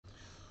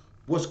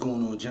What's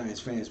going on, Giants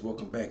fans?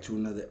 Welcome back to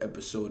another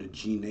episode of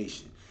G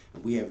Nation.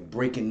 We have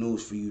breaking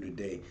news for you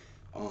today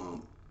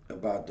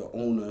about the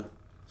owner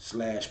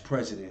slash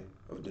president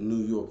of the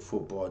New York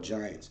Football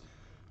Giants.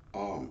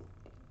 Um,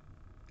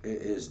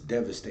 it is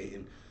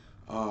devastating.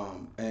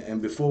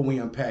 And before we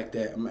unpack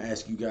that, I'm gonna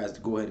ask you guys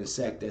to go ahead and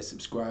sack that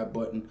subscribe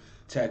button,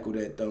 tackle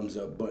that thumbs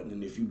up button,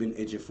 and if you've been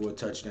itching for a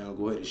touchdown,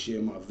 go ahead and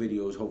share my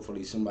videos.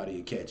 Hopefully, somebody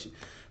will catch it.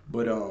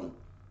 But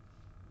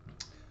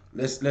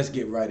let's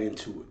get right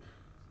into it.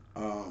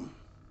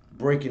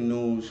 Breaking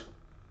news: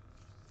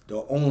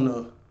 the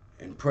owner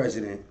and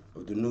president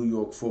of the New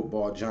York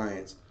Football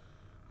Giants,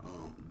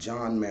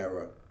 John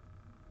Mara,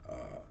 uh,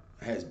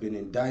 has been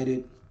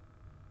indicted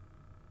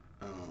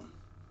um,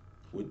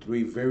 with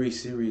three very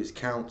serious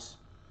counts.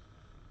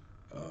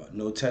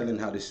 No telling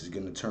how this is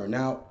going to turn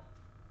out,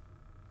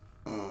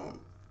 um,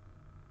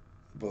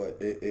 but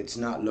it's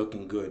not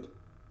looking good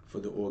for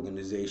the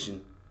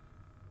organization.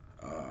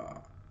 Uh,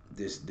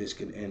 this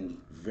can end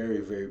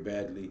very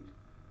badly.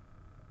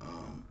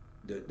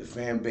 The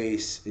fan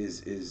base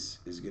is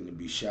going to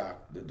be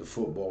shocked. The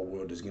football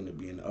world is going to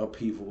be in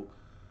upheaval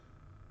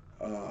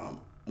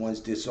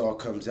once this all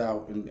comes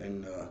out,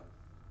 and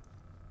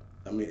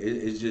I mean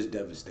it's just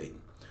devastating.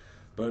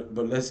 But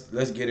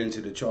let's get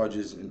into the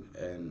charges,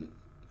 and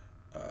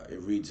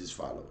it reads as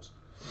follows.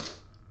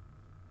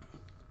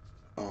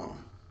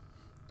 Um,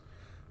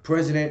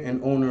 President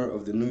and owner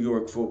of the New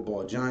York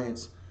Football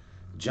Giants,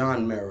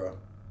 John Mara,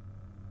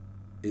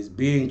 is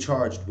being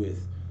charged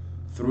with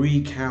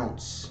three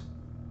counts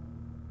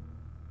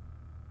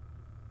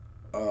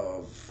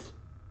of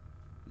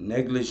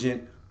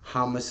negligent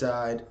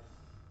homicide.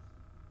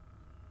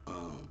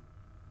 Um,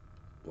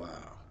 wow,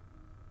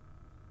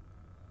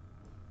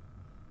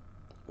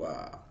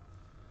 wow.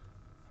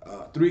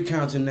 Three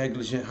counts of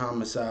negligent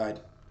homicide.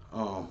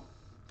 Um,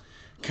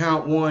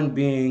 Count one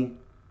being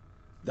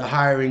the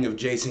hiring of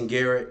Jason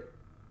Garrett,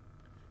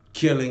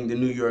 killing the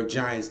New York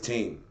Giants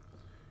team.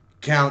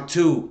 Count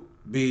two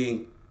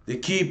being the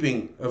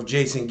keeping of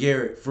Jason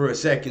Garrett for a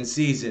second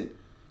season,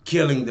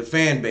 killing the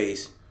fan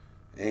base.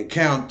 And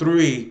count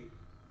three,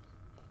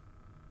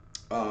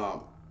 uh,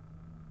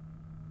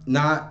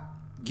 not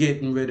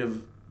getting rid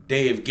of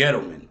Dave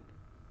Gettleman,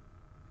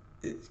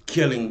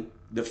 killing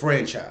the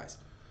franchise.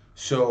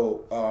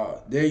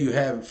 So there you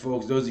have it,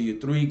 folks. Those are your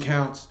three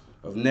counts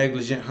of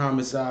negligent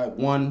homicide.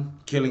 One,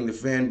 killing the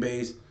fan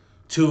base.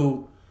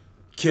 Two,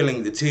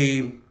 killing the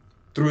team.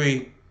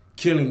 Three,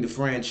 killing the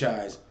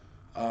franchise.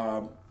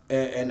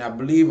 And I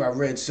believe I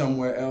read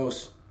somewhere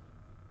else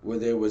where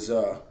there was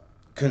a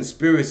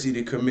conspiracy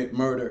to commit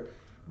murder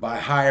by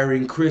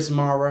hiring Chris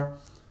Mara,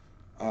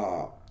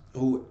 uh,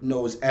 who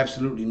knows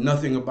absolutely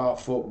nothing about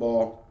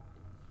football.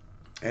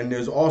 And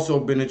there's also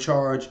been a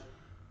charge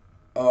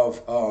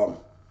of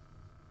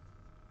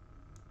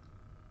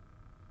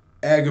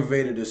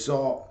aggravated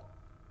assault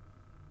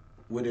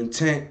with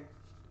intent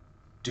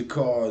to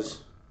cause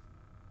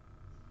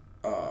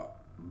uh,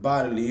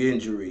 bodily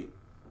injury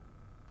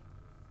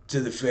to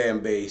the fan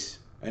base,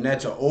 and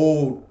that's an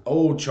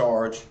old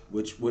charge,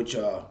 which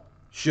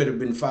should have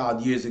been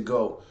filed years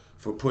ago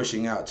for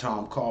pushing out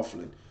Tom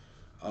Coughlin.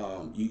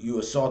 You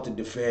assaulted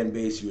the fan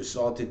base. You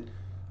assaulted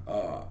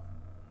uh,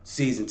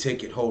 season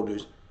ticket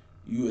holders.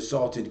 You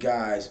assaulted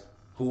guys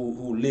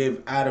who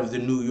live out of the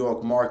New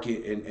York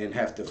market and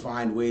have to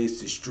find ways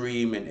to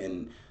stream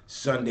and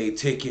Sunday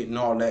ticket and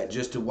all that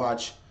just to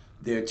watch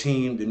their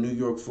team, the New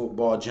York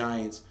Football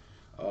Giants.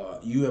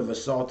 You have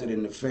assaulted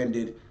and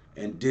offended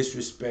and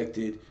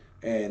disrespected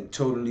and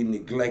totally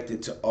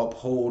neglected to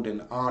uphold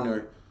and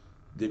honor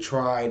the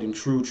tried and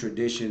true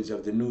traditions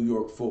of the New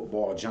York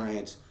Football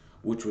Giants,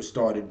 which was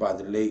started by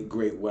the late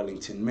great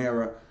Wellington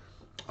Mara.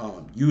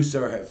 You,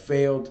 sir, have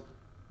failed,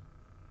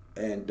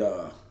 and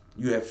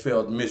you have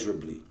failed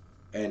miserably.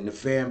 And the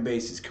fan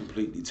base is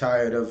completely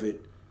tired of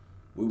it.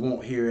 We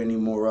won't hear any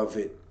more of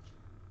it.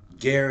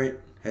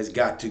 Garrett has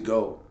got to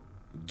go.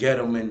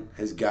 Gettleman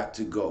has got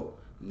to go.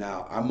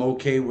 Now, I'm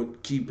okay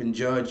with keeping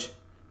Judge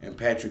and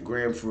Patrick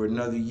Graham for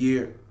another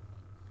year,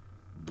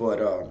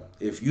 but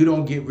if you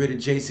don't get rid of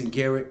Jason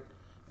Garrett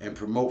and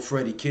promote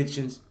Freddie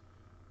Kitchens,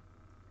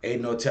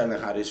 ain't no telling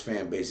how this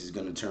fan base is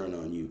going to turn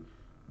on you,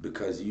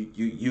 because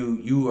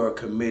you are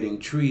committing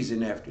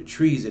treason after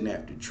treason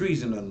after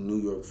treason on the New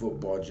York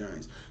Football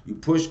Giants. You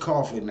pushed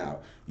Coughlin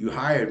out. You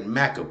hired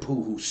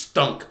McApoo, who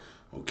stunk.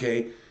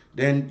 Okay,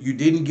 then you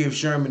didn't give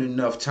Shermer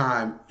enough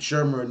time.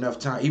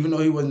 Even though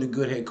he wasn't a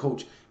good head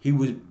coach, he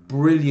was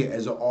brilliant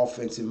as an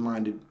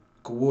offensive-minded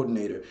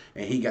coordinator,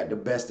 and he got the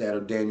best out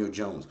of Daniel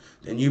Jones.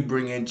 Then you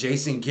bring in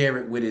Jason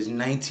Garrett with his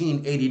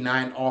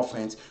 1989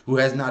 offense, who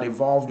has not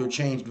evolved or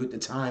changed with the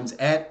times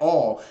at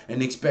all,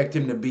 and expect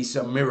him to be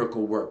some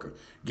miracle worker.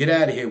 Get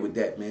out of here with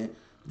that, man.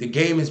 The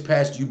game has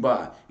passed you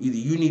by. Either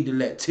you need to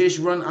let Tish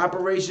run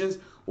operations,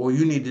 or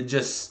you need to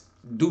just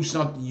do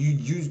something.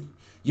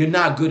 You're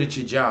not good at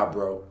your job,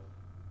 bro.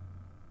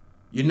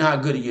 You're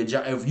not good at your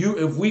job.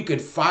 If we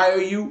could fire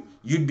you,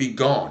 you'd be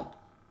gone.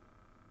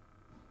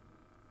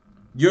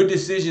 Your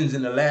decisions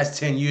in the last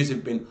 10 years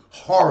have been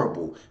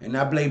horrible. And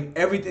I blame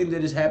everything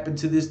that has happened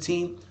to this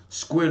team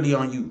squarely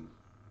on you.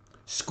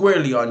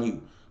 Squarely on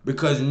you.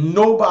 Because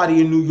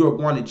nobody in New York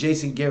wanted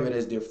Jason Garrett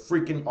as their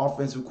freaking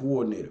offensive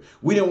coordinator.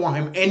 We didn't want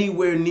him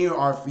anywhere near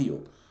our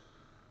field.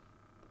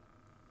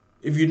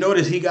 If you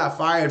notice, he got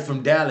fired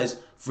from Dallas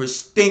for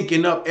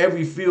stinking up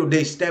every field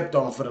they stepped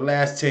on for the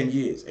last 10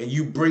 years. And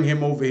you bring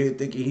him over here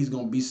thinking he's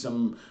going to be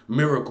some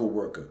miracle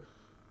worker.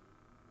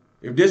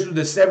 If this was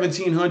the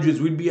 1700s,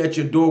 we'd be at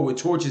your door with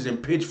torches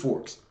and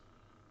pitchforks.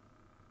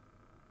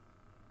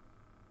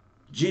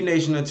 G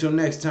Nation, until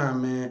next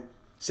time, man.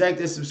 Sack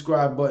that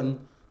subscribe button.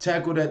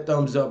 Tackle that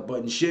thumbs up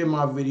button. Share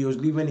my videos.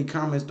 Leave any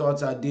comments,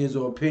 thoughts, ideas,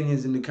 or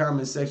opinions in the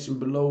comment section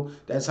below.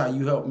 That's how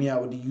you help me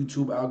out with the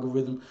YouTube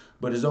algorithm.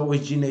 But as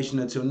always, G Nation,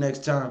 until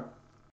next time.